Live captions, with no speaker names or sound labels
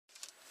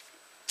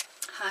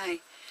Hi,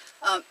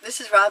 this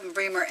is Robin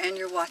Bremer and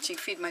you're watching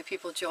Feed My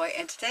People Joy,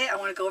 and today I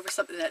want to go over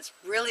something that's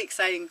really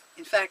exciting.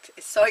 In fact,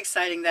 it's so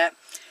exciting that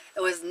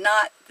it was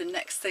not the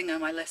next thing on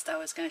my list I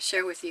was going to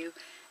share with you,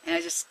 and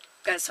I just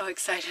got so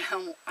excited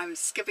I'm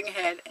skipping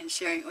ahead and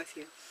sharing it with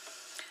you.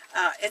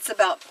 It's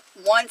about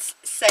once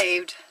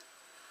saved,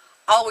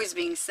 always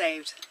being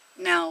saved.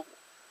 Now,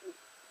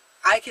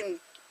 I can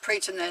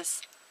preach on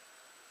this.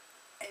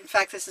 In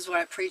fact, this is what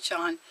I preach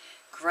on,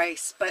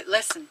 grace. But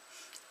listen,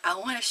 I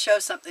want to show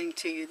something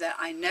to you that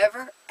I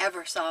never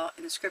ever saw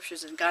in the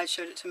scriptures, and God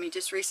showed it to me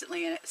just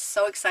recently, and it's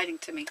so exciting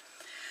to me.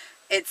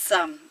 It's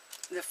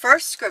the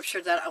first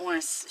scripture that I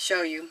want to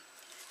show you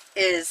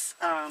is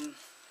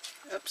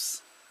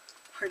oops,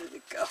 where did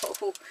it go?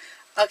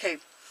 Okay,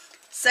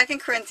 2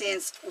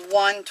 Corinthians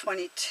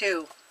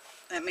 1:22.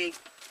 Let me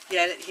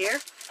get it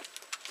here.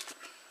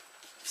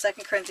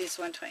 2 Corinthians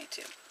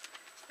 1:22.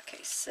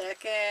 Okay,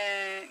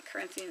 2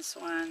 Corinthians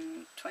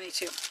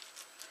 1:22.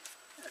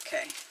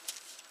 Okay.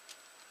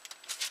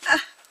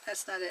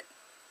 That's not it.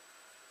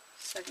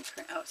 2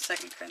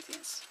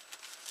 Corinthians.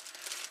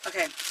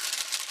 Okay.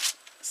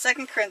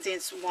 2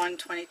 Corinthians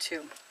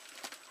 1:22.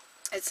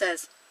 It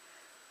says,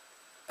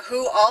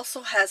 who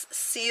also has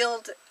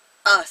sealed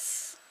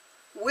us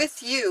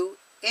with you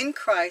in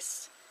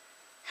Christ,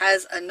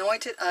 has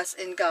anointed us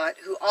in God,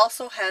 who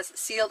also has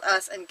sealed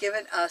us and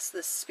given us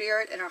the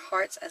Spirit in our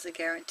hearts as a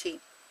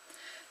guarantee.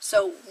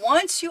 So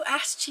once you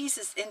ask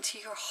Jesus into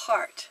your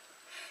heart,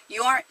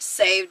 you aren't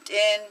saved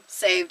in,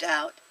 saved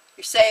out.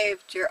 You're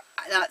saved, you're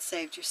not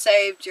saved. You're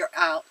saved, you're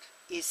out.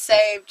 You're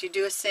saved, you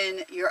do a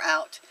sin, you're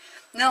out.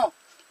 No,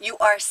 you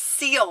are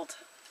sealed.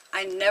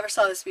 I never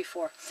saw this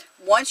before.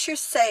 Once you're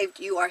saved,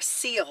 you are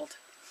sealed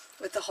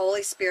with the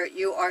Holy Spirit.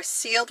 You are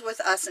sealed with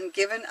us and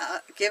given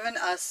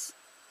us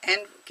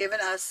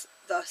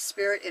the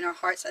Spirit in our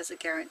hearts as a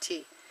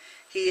guarantee.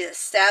 He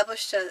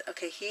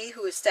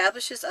who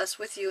establishes us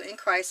with you in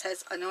Christ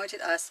has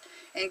anointed us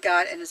in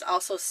God and has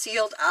also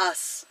sealed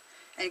us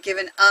and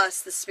given us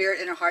the Spirit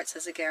in our hearts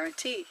as a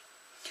guarantee.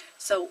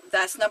 So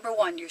that's number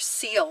one. You're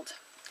sealed.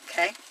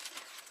 Okay.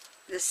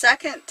 The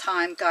second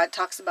time God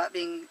talks about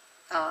being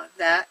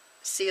that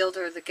sealed,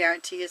 or the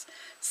guarantee, is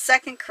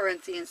 2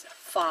 Corinthians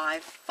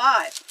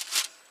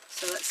 5:5.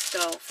 So let's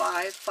go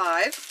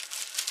 5:5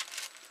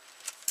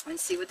 and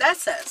see what that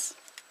says.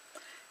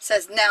 It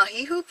says, now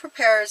he who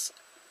prepared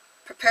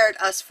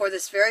us for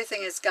this very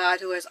thing is God,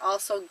 who has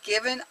also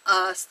given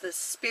us the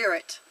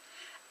Spirit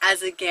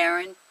as a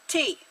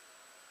guarantee.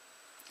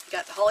 You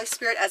got the Holy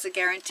Spirit as a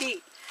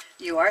guarantee.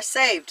 You are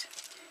saved.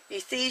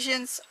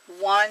 Ephesians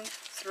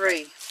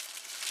 1:3.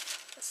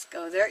 Let's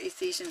go there.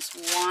 Ephesians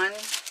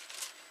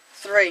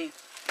 1:3.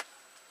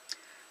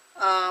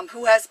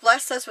 Who has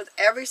blessed us with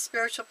every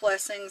spiritual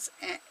blessings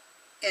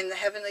in the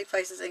heavenly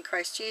places in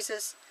Christ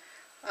Jesus.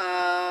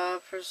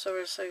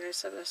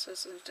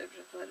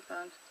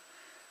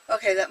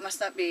 Okay, that must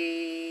not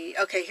be...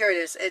 Okay, here it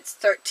is. It's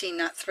 13,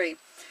 not 3.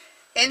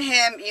 In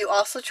him you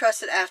also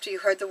trusted after you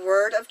heard the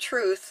word of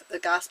truth, the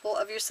gospel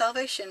of your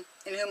salvation,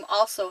 in whom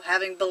also,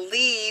 having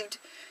believed,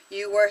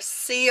 you were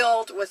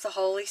sealed with the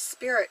Holy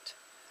Spirit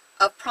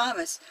of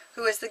promise,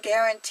 who is the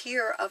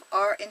guarantor of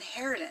our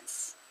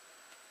inheritance.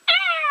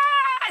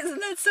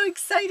 Isn't that so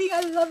exciting? I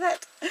love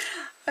that.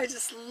 I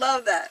just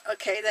love that.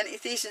 Okay, then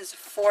Ephesians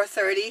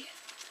 4:30.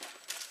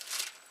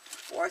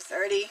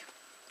 4:30.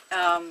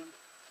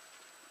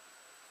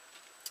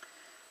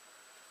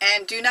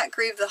 And do not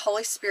grieve the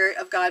Holy Spirit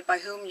of God, by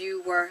whom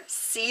you were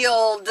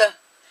sealed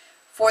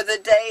for the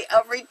day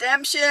of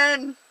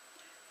redemption.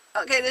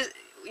 Okay,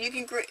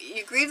 you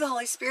grieve the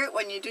Holy Spirit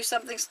when you do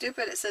something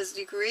stupid. It says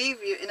you grieve.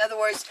 In other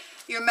words,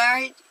 you're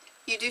married,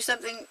 you do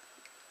something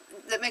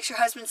that makes your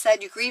husband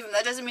sad, you grieve him.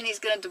 That doesn't mean he's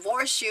going to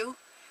divorce you.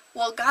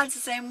 Well, God's the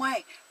same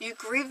way. You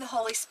grieve the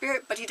Holy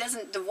Spirit, but he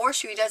doesn't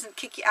divorce you. He doesn't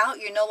kick you out.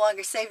 You're no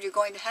longer saved. You're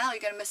going to hell.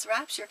 You're going to miss the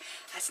rapture.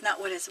 That's not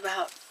what it's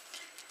about.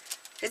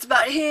 It's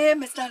about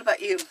him. It's not about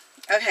you.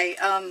 Okay,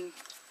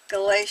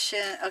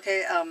 Galatians,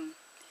 okay,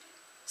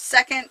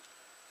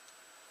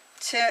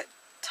 2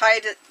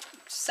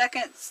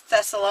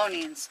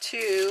 Thessalonians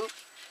 2,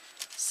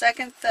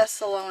 2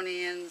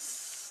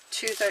 Thessalonians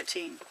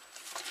 2:13.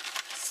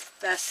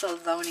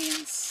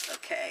 Thessalonians,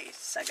 okay,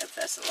 2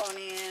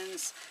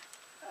 Thessalonians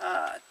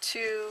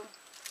 2,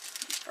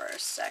 for a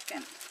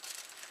second,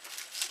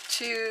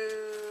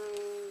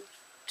 2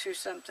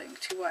 something,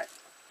 2 what?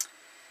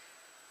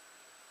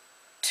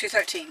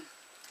 2:13.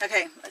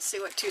 Okay, let's see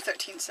what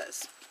 2:13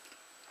 says.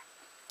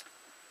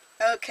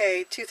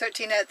 Okay,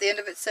 2:13, at the end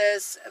of it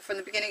says, from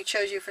the beginning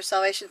chose you for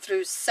salvation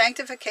through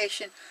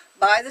sanctification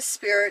by the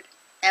Spirit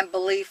and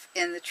belief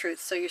in the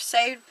truth. So you're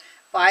saved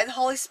by the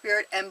Holy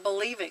Spirit and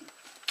believing.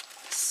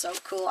 So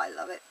cool, I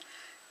love it.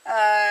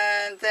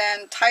 And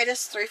then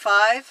Titus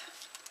 3:5.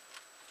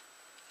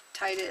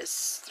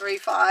 Titus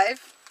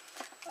 3:5.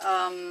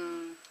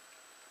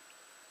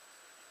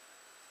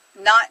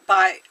 Not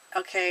by,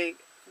 okay,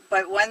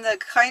 but when the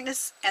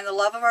kindness and the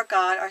love of our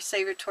God, our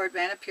Savior, toward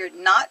man appeared,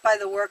 not by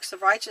the works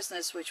of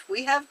righteousness which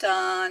we have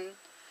done,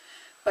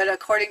 But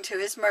according to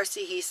his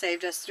mercy, he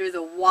saved us through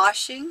the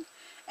washing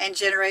and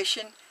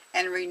generation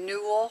and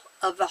renewal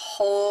of the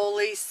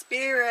Holy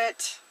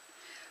Spirit,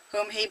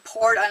 whom he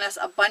poured on us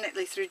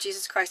abundantly through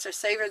Jesus Christ our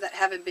Savior, that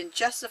having been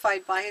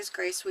justified by his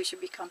grace, we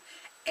should become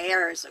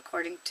heirs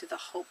according to the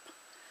hope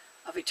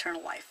of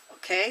eternal life.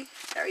 Okay,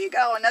 there you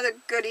go, another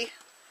goodie.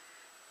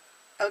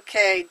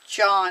 Okay,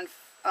 John,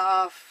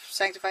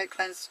 sanctified,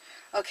 cleansed.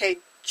 Okay,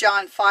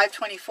 John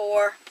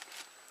 5:24.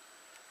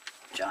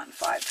 John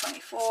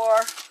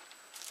 5:24.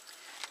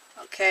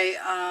 Okay,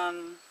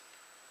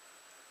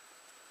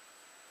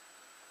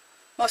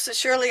 most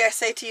assuredly I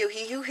say to you,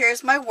 he who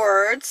hears my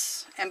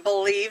words and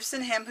believes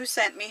in him who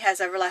sent me has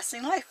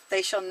everlasting life.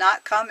 They shall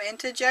not come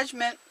into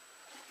judgment.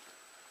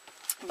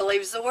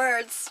 Believes the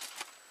words.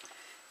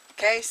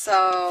 Okay,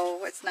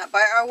 so it's not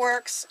by our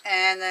works.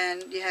 And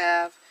then you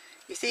have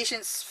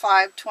Ephesians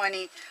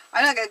 5:20.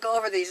 I'm not going to go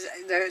over these.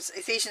 There's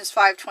Ephesians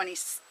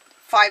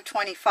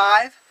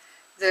 5:25.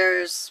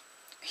 There's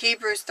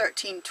Hebrews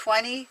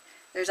 13:20.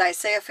 There's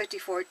Isaiah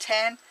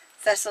 54:10.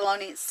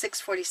 Thessalonians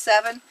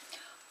 6:47.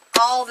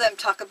 All of them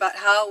talk about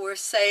how we're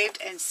saved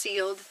and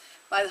sealed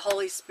by the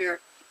Holy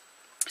Spirit.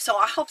 So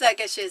I hope that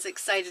gets you as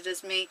excited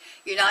as me.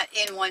 You're not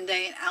in one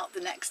day and out the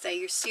next day.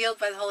 You're sealed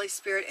by the Holy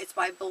Spirit. It's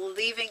by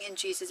believing in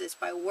Jesus. It's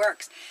by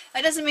works.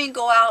 That doesn't mean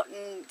go out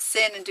and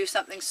sin and do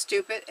something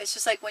stupid. It's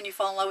just like when you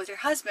fall in love with your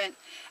husband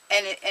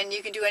and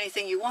you can do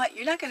anything you want.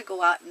 You're not going to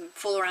go out and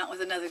fool around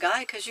with another guy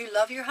because you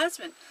love your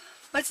husband.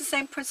 But it's the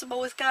same principle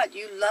with God.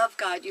 You love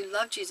God. You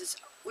love Jesus.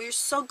 We're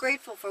so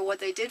grateful for what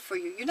they did for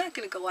you. You're not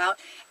going to go out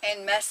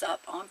and mess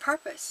up on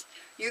purpose.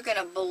 You're going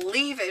to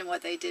believe in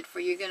what they did for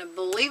you. You're going to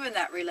believe in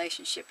that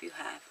relationship you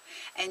have.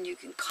 And you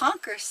can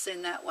conquer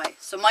sin that way.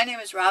 So my name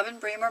is Robin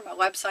Bremer. My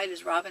website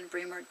is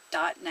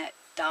robinbremer.net.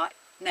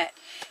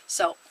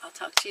 So I'll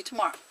talk to you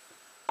tomorrow.